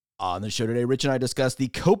On the show today, Rich and I discuss the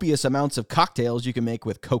copious amounts of cocktails you can make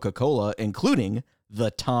with Coca-Cola, including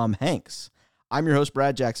the Tom Hanks. I'm your host,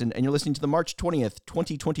 Brad Jackson, and you're listening to the March 20th,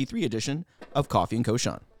 2023 edition of Coffee and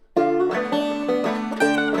Koshan.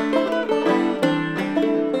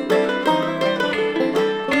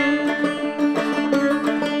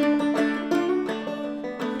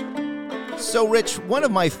 So, Rich, one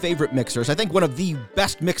of my favorite mixers, I think one of the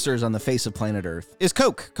best mixers on the face of planet Earth, is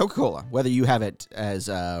Coca-Cola. Whether you have it as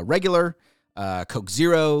regular, Coke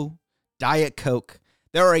Zero, Diet Coke,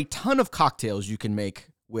 there are a ton of cocktails you can make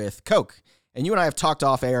with Coke. And you and I have talked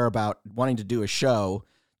off air about wanting to do a show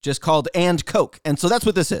just called And Coke. And so that's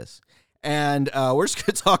what this is. And we're just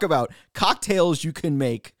going to talk about cocktails you can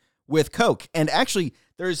make with Coke. And actually,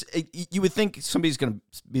 you would think somebody's going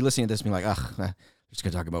to be listening to this and be like, ugh, just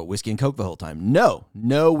going to talk about whiskey and Coke the whole time.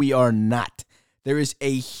 No, we are not. There is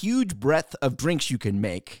a huge breadth of drinks you can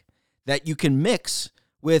make that you can mix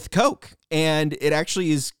with Coke, and it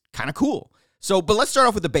actually is kind of cool. So, but let's start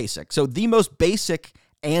off with the basic. So the most basic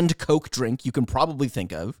and Coke drink you can probably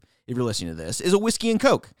think of, if you're listening to this, is a whiskey and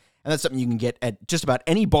Coke. And that's something you can get at just about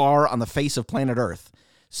any bar on the face of planet Earth.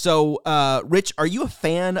 So, Rich, are you a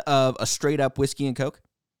fan of a straight-up whiskey and Coke?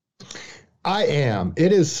 I am.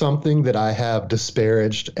 It is something that I have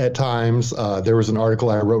disparaged at times. There was an article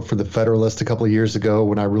I wrote for The Federalist a couple of years ago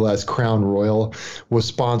when I realized Crown Royal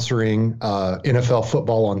was sponsoring NFL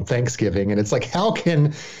football on Thanksgiving. And it's like, how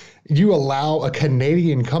can you allow a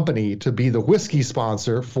Canadian company to be the whiskey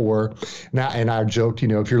sponsor for now? And I joked,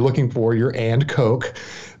 if you're looking for your and Coke,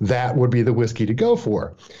 that would be the whiskey to go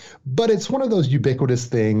for. But it's one of those ubiquitous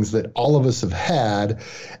things that all of us have had.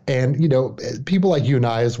 And, people like you and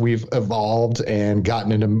I, as we've evolved and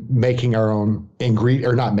gotten into making our own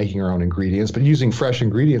not making our own ingredients, but using fresh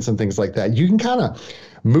ingredients and things like that, you can kind of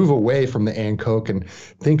move away from the and Coke and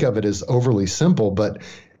think of it as overly simple, but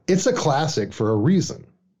it's a classic for a reason.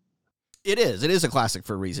 It is a classic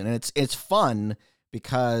for a reason. And it's fun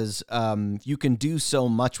because you can do so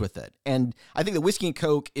much with it. And I think the whiskey and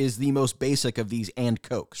Coke is the most basic of these and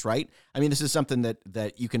Cokes, right? I mean, this is something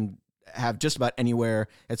that you can have just about anywhere.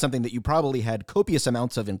 It's something that you probably had copious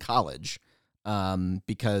amounts of in college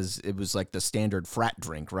because it was like the standard frat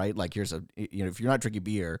drink, right? Like if you're not drinking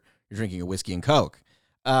beer, you're drinking a whiskey and Coke.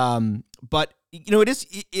 But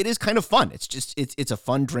it is kind of fun. It's a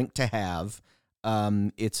fun drink to have.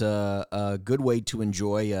 It's a good way to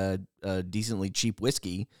enjoy a decently cheap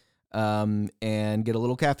whiskey and get a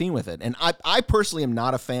little caffeine with it. And I personally am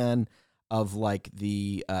not a fan of like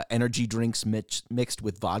the energy drinks mixed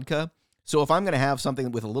with vodka. So if I'm going to have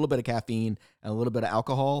something with a little bit of caffeine and a little bit of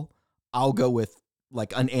alcohol, I'll go with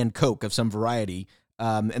like an and Coke of some variety.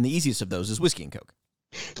 And the easiest of those is whiskey and Coke.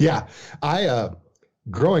 Yeah,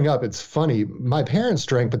 growing up, it's funny. My parents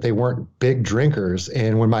drank, but they weren't big drinkers.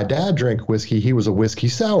 And when my dad drank whiskey, he was a whiskey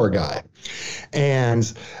sour guy.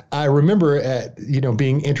 And I remember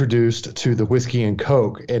being introduced to the whiskey and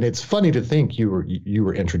Coke. And it's funny to think you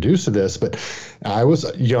were introduced to this, but I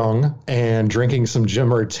was young and drinking some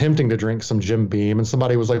attempting to drink some Jim Beam. And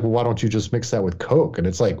somebody was like, well, why don't you just mix that with Coke? And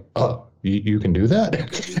it's like, oh, you can do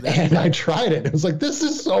that? And I tried it. It was like, this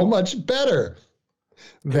is so much better.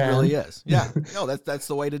 It really is. Yeah. No, that's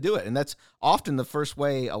the way to do it. And that's often the first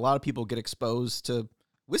way a lot of people get exposed to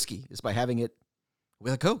whiskey is by having it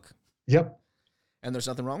with a Coke. Yep. And there's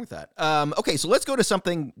nothing wrong with that. Okay, so let's go to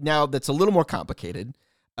something now that's a little more complicated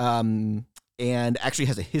and actually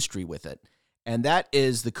has a history with it. And that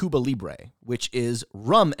is the Cuba Libre, which is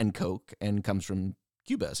rum and Coke and comes from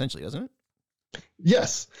Cuba, essentially, doesn't it?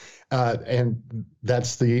 Yes. And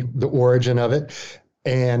that's the origin of it.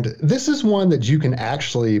 And this is one that you can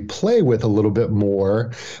actually play with a little bit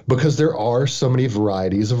more because there are so many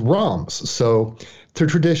varieties of rums. So to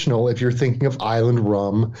traditional, if you're thinking of island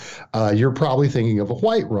rum, you're probably thinking of a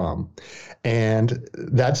white rum. And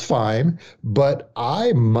that's fine. But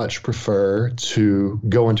I much prefer to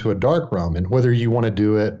go into a dark rum. And whether you want to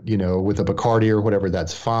do it, with a Bacardi or whatever,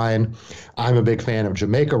 that's fine. I'm a big fan of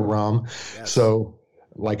Jamaica rum. Yes. So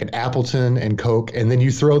like an Appleton and Coke, and then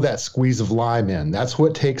you throw that squeeze of lime in. That's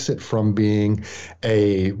what takes it from being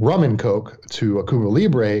a rum and Coke to a Cuba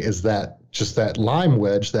Libre is that lime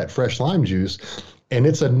wedge, that fresh lime juice. And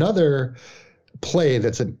it's another play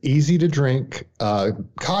that's an easy to drink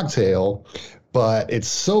cocktail, but it's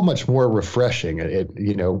so much more refreshing.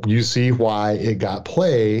 You see why it got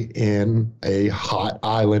play in a hot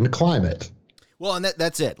island climate. Well, and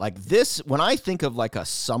that's it. Like this, when I think of like a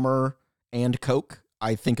summer and Coke,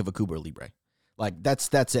 I think of a Cuba Libre. Like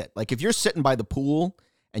that's it. Like if you're sitting by the pool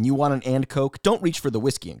and you want an and Coke, don't reach for the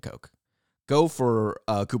whiskey and Coke. go for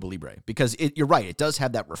Cuba Libre because you're right. It does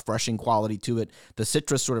have that refreshing quality to it. The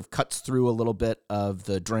citrus sort of cuts through a little bit of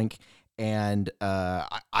the drink. And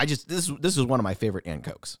this is one of my favorite and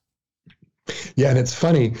Cokes. Yeah, and it's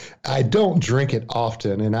funny. I don't drink it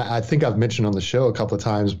often, and I think I've mentioned on the show a couple of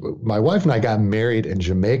times. My wife and I got married in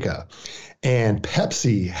Jamaica, and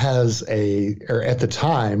Pepsi or at the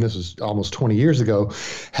time, this was almost 20 years ago,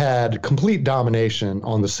 had complete domination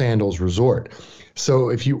on the Sandals Resort. So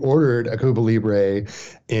if you ordered a Cuba Libre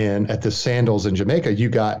at the Sandals in Jamaica, you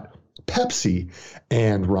got Pepsi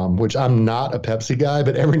and rum, which I'm not a Pepsi guy,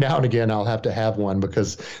 but every now and again I'll have to have one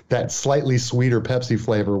because that slightly sweeter Pepsi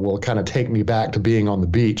flavor will kind of take me back to being on the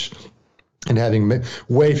beach and having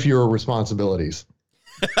way fewer responsibilities.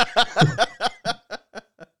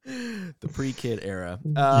 The pre-kid era.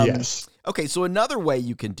 Yes. Okay, so another way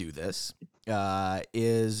you can do this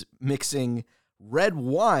is mixing red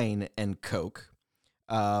wine and Coke,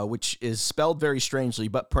 which is spelled very strangely,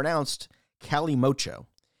 but pronounced calimocho.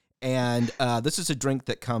 And this is a drink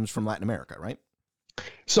that comes from Latin America, right?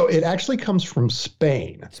 So it actually comes from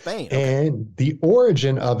Spain. Spain, okay. And the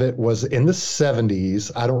origin of it was in the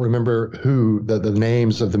 70s. I don't remember who the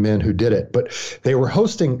names of the men who did it, but they were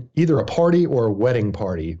hosting either a party or a wedding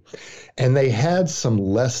party. And they had some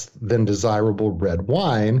less than desirable red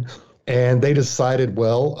wine. And they decided,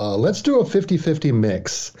 well, let's do a 50-50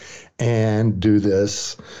 mix and do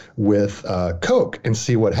this with Coke and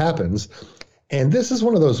see what happens. And this is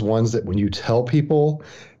one of those ones that when you tell people,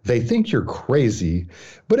 they think you're crazy,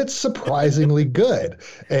 but it's surprisingly good.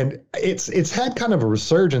 And it's had kind of a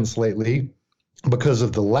resurgence lately because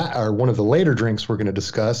of one of the later drinks we're going to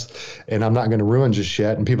discuss, and I'm not going to ruin just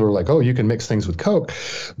yet. And people are like, oh, you can mix things with Coke.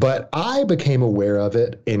 But I became aware of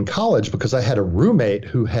it in college because I had a roommate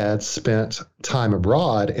who had spent time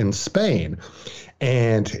abroad in Spain.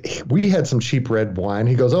 And we had some cheap red wine.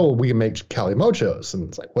 He goes, oh, well, we can make calimochos. And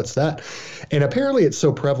it's like, what's that? And apparently it's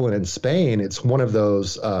so prevalent in Spain. It's one of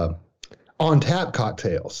those on-tap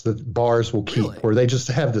cocktails that bars will keep, really? Where they just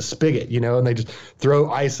have the spigot, and they just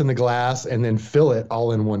throw ice in the glass and then fill it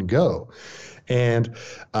all in one go. And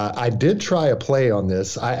I did try a play on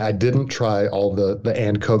this. I didn't try all the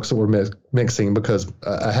and Cokes that we're mixing because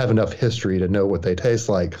I have enough history to know what they taste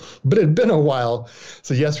like. But it had been a while.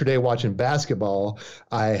 So yesterday watching basketball,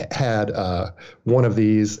 I had one of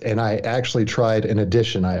these, and I actually tried an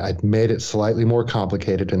addition. I made it slightly more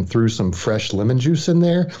complicated and threw some fresh lemon juice in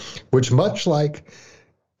there, which much like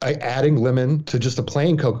adding lemon to just a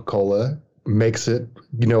plain Coca-Cola makes it,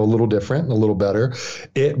 a little different and a little better.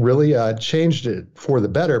 It really changed it for the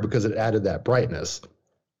better because it added that brightness.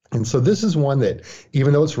 And so this is one that,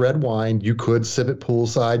 even though it's red wine, you could sip it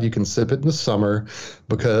poolside. You can sip it in the summer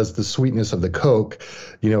because the sweetness of the Coke,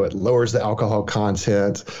 it lowers the alcohol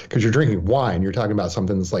content because you're drinking wine. You're talking about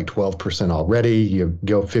something that's like 12% already. You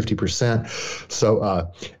go 50%.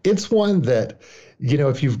 So it's one that,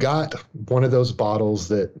 if you've got one of those bottles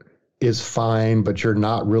that is fine, but you're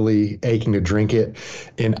not really aching to drink it.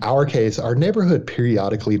 In our case, our neighborhood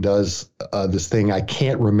periodically does this thing. I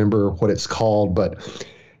can't remember what it's called, but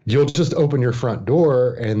you'll just open your front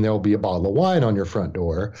door and there'll be a bottle of wine on your front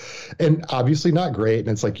door. And obviously not great. And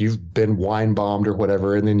it's like you've been wine bombed or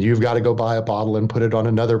whatever. And then you've got to go buy a bottle and put it on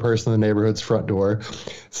another person in the neighborhood's front door.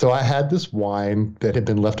 So I had this wine that had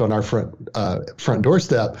been left on our front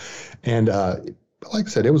doorstep. And like I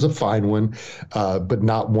said, it was a fine one, but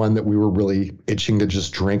not one that we were really itching to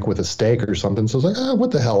just drink with a steak or something. So I was like,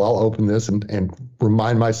 what the hell? I'll open this and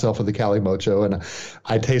remind myself of the calimocho. And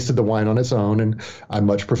I tasted the wine on its own, and I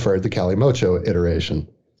much preferred the calimocho iteration.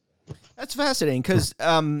 That's fascinating because,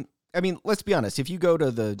 let's be honest. If you go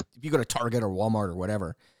to Target or Walmart or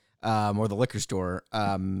whatever, or the liquor store,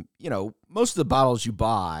 most of the bottles you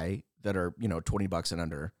buy that are, $20 and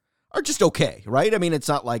under are just okay, right? I mean, it's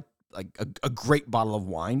not like a great bottle of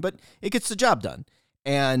wine, but it gets the job done.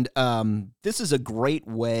 And this is a great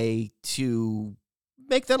way to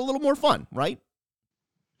make that a little more fun, right?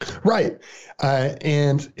 Right.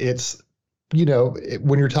 And it's,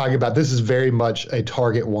 when you're talking about this is very much a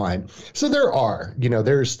Target wine. So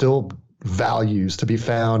there's still values to be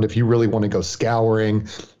found if you really want to go scouring.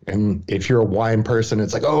 And if you're a wine person,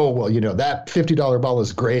 it's like, oh, well, that $50 bottle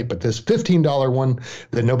is great, but this $15 one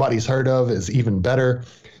that nobody's heard of is even better.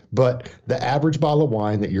 But the average bottle of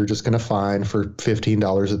wine that you're just going to find for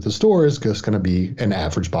 $15 at the store is just going to be an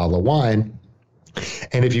average bottle of wine.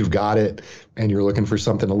 And if you've got it and you're looking for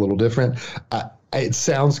something a little different, it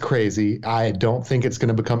sounds crazy. I don't think it's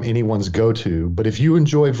going to become anyone's go-to. But if you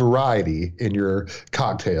enjoy variety in your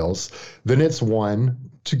cocktails, then it's one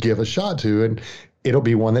to give a shot to. And it'll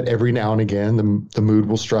be one that every now and again the mood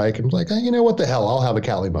will strike and like, what the hell? I'll have a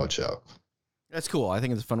calimocho. That's cool. I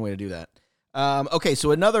think it's a fun way to do that. Okay,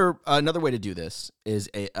 so another way to do this is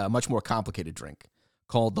a much more complicated drink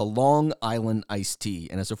called the Long Island iced tea.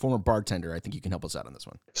 And as a former bartender, I think you can help us out on this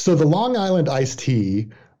one. So the Long Island iced tea,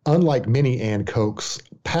 unlike many and Cokes,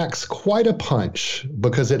 packs quite a punch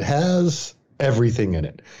because it has everything in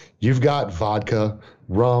it. You've got vodka,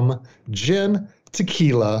 rum, gin,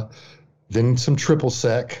 tequila, then some triple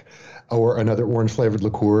sec or another orange flavored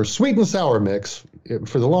liqueur, sweet and sour mix.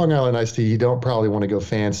 For the Long Island iced tea, you don't probably want to go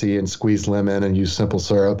fancy and squeeze lemon and use simple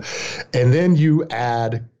syrup. And then you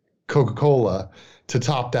add Coca-Cola to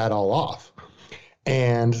top that all off.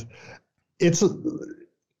 And it's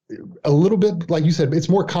a little bit, like you said, it's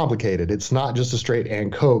more complicated. It's not just a straight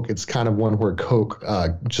and Coke. It's kind of one where Coke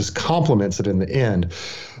just complements it in the end.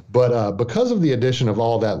 But because of the addition of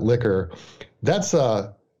all that liquor, that's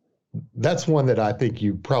one that I think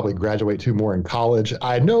you probably graduate to more in college.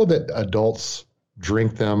 I know that adults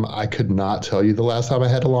drink them. I could not tell you the last time I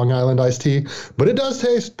had a Long Island iced tea, but it does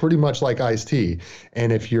taste pretty much like iced tea.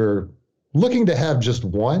 And if you're looking to have just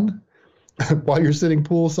one while you're sitting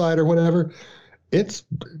poolside or whatever, it's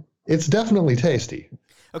definitely tasty.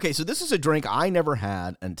 Okay, so this is a drink I never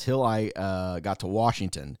had until I got to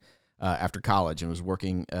Washington after college and was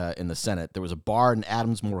working in the Senate. There was a bar in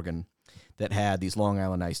Adams Morgan that had these Long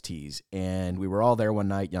Island iced teas, and we were all there one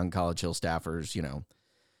night, young College Hill staffers,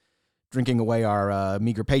 drinking away our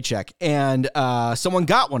meager paycheck, and someone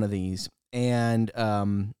got one of these, and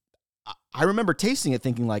I remember tasting it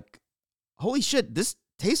thinking like, holy shit, this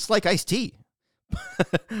tastes like iced tea.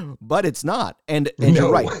 But it's not. And no.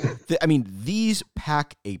 You're right. These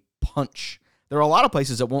pack a punch. There are a lot of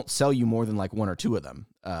places that won't sell you more than like one or two of them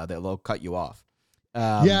that they'll cut you off.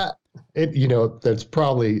 That's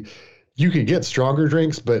probably, you could get stronger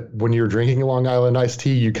drinks, but when you're drinking Long Island iced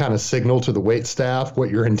tea, you kind of signal to the wait staff what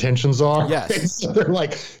your intentions are. Yes. So they're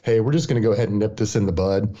like, hey, we're just going to go ahead and nip this in the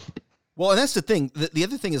bud. Well, and that's the thing. The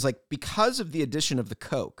other thing is, like, because of the addition of the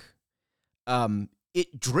Coke,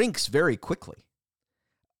 it drinks very quickly.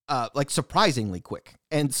 Like surprisingly quick.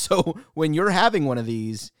 And so when you're having one of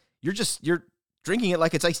these, you're drinking it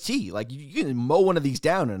like it's iced tea. Like you can mow one of these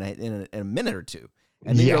down in a minute or two.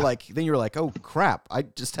 And then you're like, oh crap, I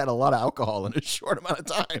just had a lot of alcohol in a short amount of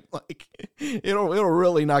time. Like it'll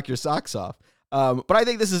really knock your socks off. But I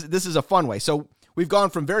think this is a fun way. So we've gone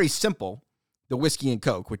from very simple, the whiskey and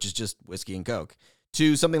Coke, which is just whiskey and Coke,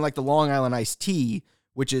 to something like the Long Island iced tea,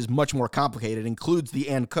 which is much more complicated, includes the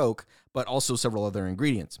and Coke, but also several other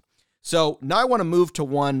ingredients. So now I want to move to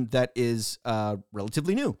one that is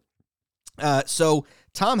relatively new. So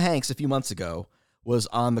Tom Hanks, a few months ago, was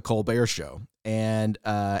on the Colbert Show, and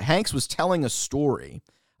Hanks was telling a story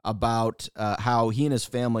about how he and his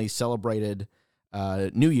family celebrated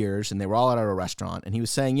New Year's, and they were all out at a restaurant, and he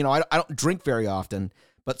was saying, I don't drink very often,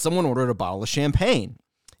 but someone ordered a bottle of champagne,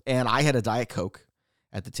 and I had a Diet Coke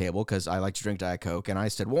at the table because I like to drink Diet Coke. And I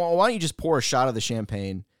said, well, why don't you just pour a shot of the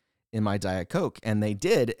champagne in my Diet Coke? And they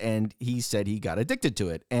did. And he said he got addicted to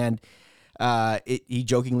it. And he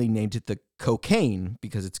jokingly named it the cocaine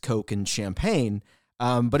because it's Coke and champagne.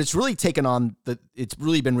 But it's really taken on it's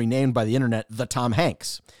really been renamed by the internet, the Tom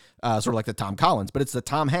Hanks, sort of like the Tom Collins, but it's the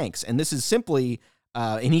Tom Hanks. And this is simply,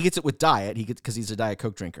 and he gets it with diet. Because he's a Diet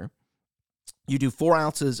Coke drinker. You do 4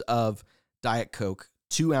 ounces of Diet Coke,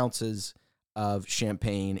 2 ounces of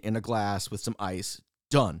champagne in a glass with some ice,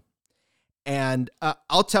 done. And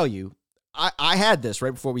I'll tell you, I had this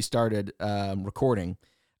right before we started recording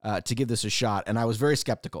to give this a shot, and I was very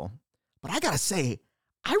skeptical. But I got to say,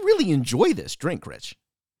 I really enjoy this drink, Rich.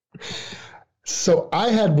 So I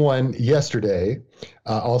had one yesterday,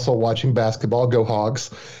 also watching basketball, go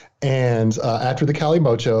Hogs. And after the Cali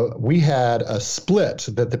Mocho, we had a split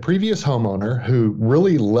that the previous homeowner, who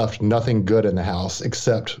really left nothing good in the house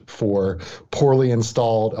except for poorly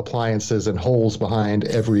installed appliances and holes behind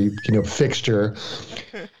every fixture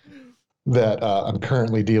that I'm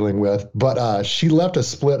currently dealing with. But she left a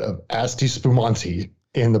split of Asti Spumante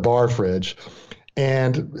in the bar fridge.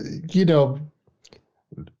 And,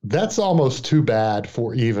 that's almost too bad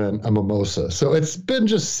for even a mimosa. So it's been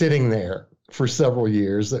just sitting there for several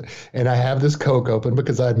years, and I have this Coke open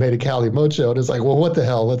because I'd made a Cali Mocho, and it's like, well, what the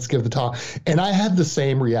hell? Let's give the top. And I had the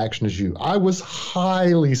same reaction as you. I was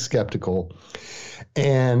highly skeptical,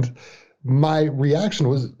 and my reaction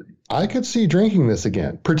was, I could see drinking this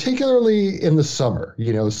again, particularly in the summer,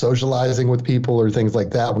 socializing with people or things like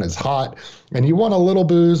that when it's hot, and you want a little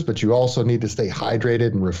booze, but you also need to stay hydrated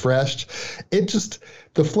and refreshed.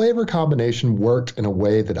 The flavor combination worked in a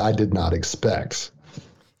way that I did not expect.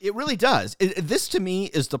 It really does. This, to me,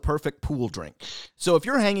 is the perfect pool drink. So if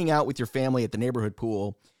you're hanging out with your family at the neighborhood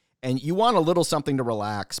pool and you want a little something to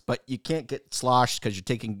relax, but you can't get sloshed because you're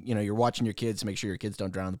taking, you're watching your kids to make sure your kids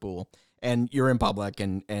don't drown in the pool, and you're in public,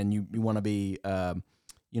 and you want to be,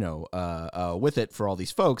 with it for all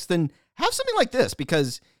these folks, then have something like this,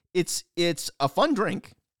 because it's a fun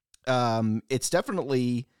drink. It's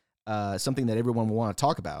definitely something that everyone will want to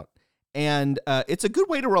talk about. And it's a good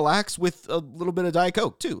way to relax with a little bit of Diet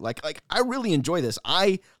Coke too. Like I really enjoy this.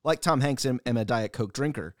 I, like Tom Hanks, am a Diet Coke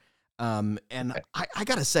drinker. And I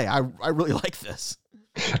gotta say, I really like this.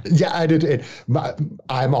 Yeah, I did.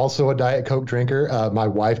 I'm also a Diet Coke drinker. My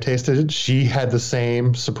wife tasted it. She had the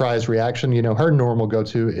same surprise reaction. Her normal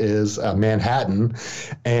go-to is Manhattan.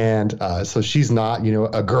 And so she's not,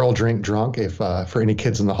 a girl drink drunk, if for any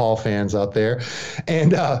Kids in the Hall fans out there.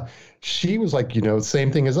 And she was like,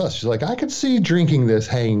 same thing as us. She's like, I could see drinking this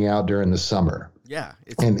hanging out during the summer. Yeah.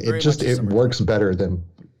 It works better than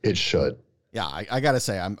it should. Yeah, I gotta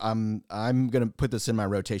say, I'm gonna put this in my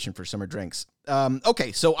rotation for summer drinks.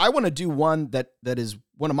 Okay, so I want to do one that is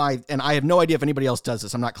one of my, and I have no idea if anybody else does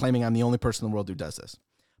this. I'm not claiming I'm the only person in the world who does this,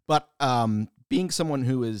 but being someone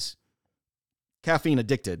who is caffeine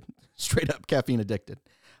addicted, straight up caffeine addicted,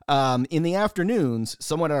 in the afternoons,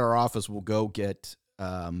 someone at our office will go get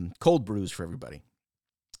cold brews for everybody.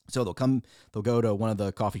 So they'll go to one of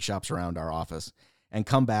the coffee shops around our office and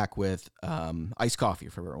come back with iced coffee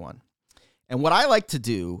for everyone. And what I like to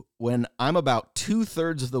do when I'm about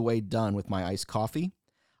 2/3 of the way done with my iced coffee,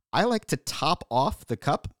 I like to top off the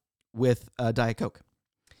cup with a Diet Coke.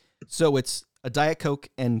 So it's a Diet Coke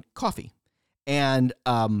and coffee. And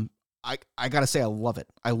I got to say, I love it.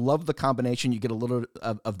 I love the combination. You get a little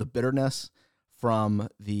of the bitterness from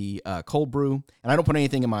the cold brew. And I don't put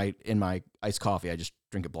anything in my iced coffee. I just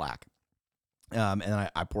drink it black. And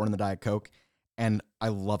I pour in the Diet Coke, and I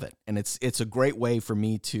love it. And it's a great way for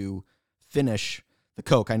me to finish the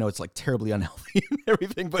Coke. I know it's like terribly unhealthy and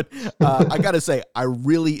everything, but I got to say, I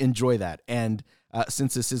really enjoy that. And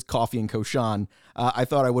since this is Coffee and Koshan, I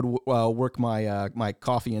thought I would work my my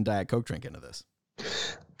coffee and Diet Coke drink into this.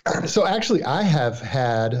 So actually, I have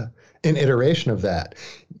had an iteration of that.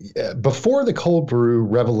 Before the cold brew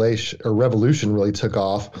revolution really took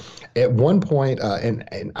off, at one point,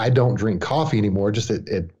 and I don't drink coffee anymore, just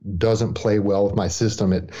it doesn't play well with my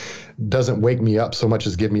system. It doesn't wake me up so much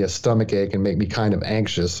as give me a stomach ache and make me kind of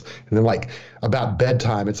anxious. And then like about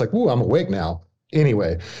bedtime, it's like, ooh, I'm awake now.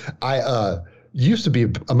 Anyway, I used to be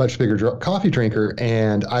a much bigger coffee drinker,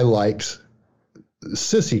 and I liked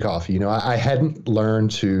sissy coffee. I hadn't learned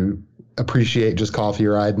to appreciate just coffee,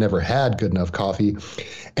 or I'd never had good enough coffee.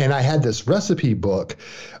 And I had this recipe book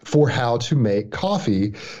for how to make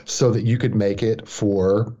coffee so that you could make it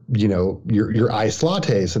for, your iced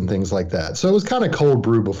lattes and things like that. So it was kind of cold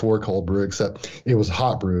brew before cold brew, except it was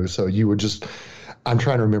hot brew. So you would just, I'm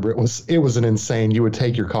trying to remember, it was an insane, you would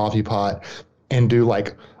take your coffee pot and do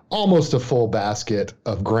like almost a full basket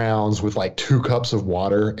of grounds with like 2 cups of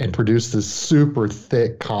water and produce this super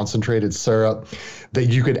thick concentrated syrup that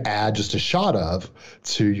you could add just a shot of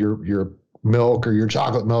to your milk or your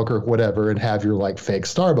chocolate milk or whatever, and have your like fake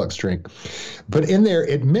Starbucks drink. But in there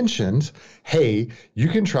it mentioned, hey, you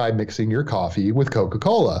can try mixing your coffee with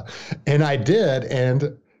Coca-Cola. And I did,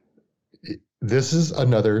 and this is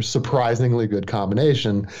another surprisingly good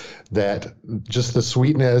combination, that just the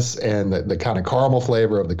sweetness and the kind of caramel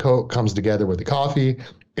flavor of the Coke comes together with the coffee,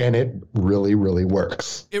 and it really, really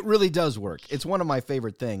works. It really does work. It's one of my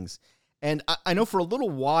favorite things. And I know for a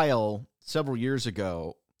little while, several years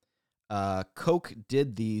ago, Coke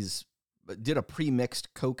did a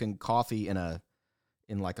pre-mixed Coke and coffee in a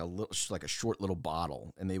short little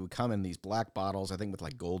bottle, and they would come in these black bottles, I think with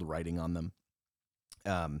like gold writing on them.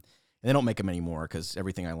 And they don't make them anymore because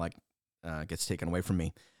everything I like gets taken away from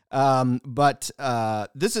me. But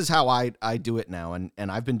this is how I do it now, and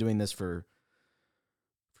I've been doing this for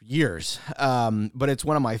years. But it's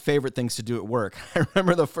one of my favorite things to do at work. I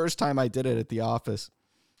remember the first time I did it at the office,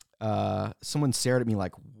 someone stared at me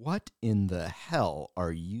like, "What in the hell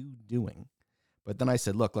are you doing?" But then I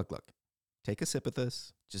said, "Look, take a sip of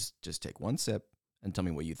this. Just take one sip and tell me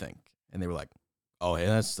what you think." And they were like, "Oh, hey,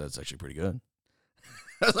 that's actually pretty good."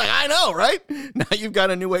 I was like, I know, right? Now you've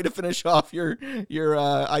got a new way to finish off your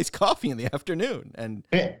iced coffee in the afternoon. And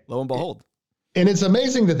lo and behold. And it's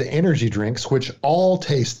amazing that the energy drinks, which all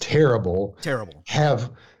taste terrible,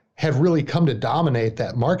 have really come to dominate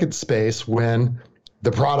that market space, when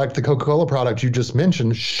the Coca-Cola product you just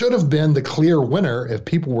mentioned, should have been the clear winner if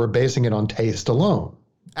people were basing it on taste alone.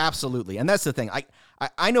 Absolutely. And that's the thing.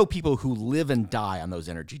 I know people who live and die on those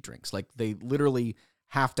energy drinks. Like, they literally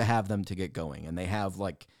have to have them to get going. And they have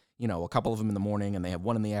like, a couple of them in the morning, and they have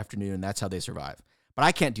one in the afternoon, and that's how they survive. But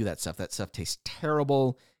I can't do that stuff. That stuff tastes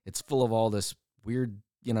terrible. It's full of all this weird,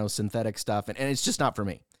 synthetic stuff, and it's just not for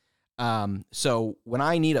me. So when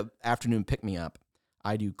I need an afternoon pick-me-up,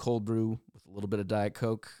 I do cold brew with a little bit of Diet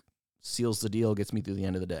Coke, seals the deal, gets me through the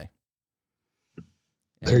end of the day.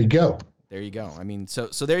 And there you go. There you go. I mean, so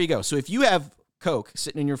there you go. So if you have Coke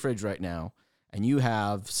sitting in your fridge right now, and you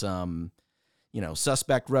have some,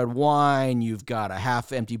 suspect red wine, you've got a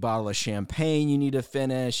half-empty bottle of champagne you need to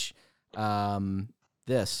finish,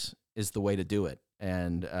 this is the way to do it.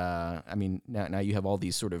 And, now you have all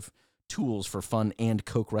these sort of tools for fun and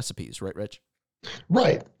Coke recipes, right, Rich?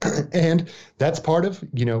 Right. And that's part of,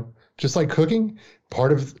 just like cooking,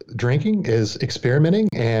 part of drinking is experimenting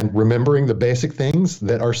and remembering the basic things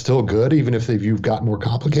that are still good, even if you've gotten more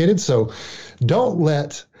complicated. So don't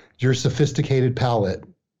let your sophisticated palate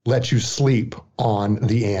let you sleep on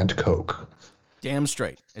the and Coke. Damn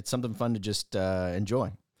straight. It's something fun to just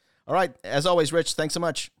enjoy. All right. As always, Rich, thanks so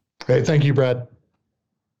much. Hey, thank you, Brad.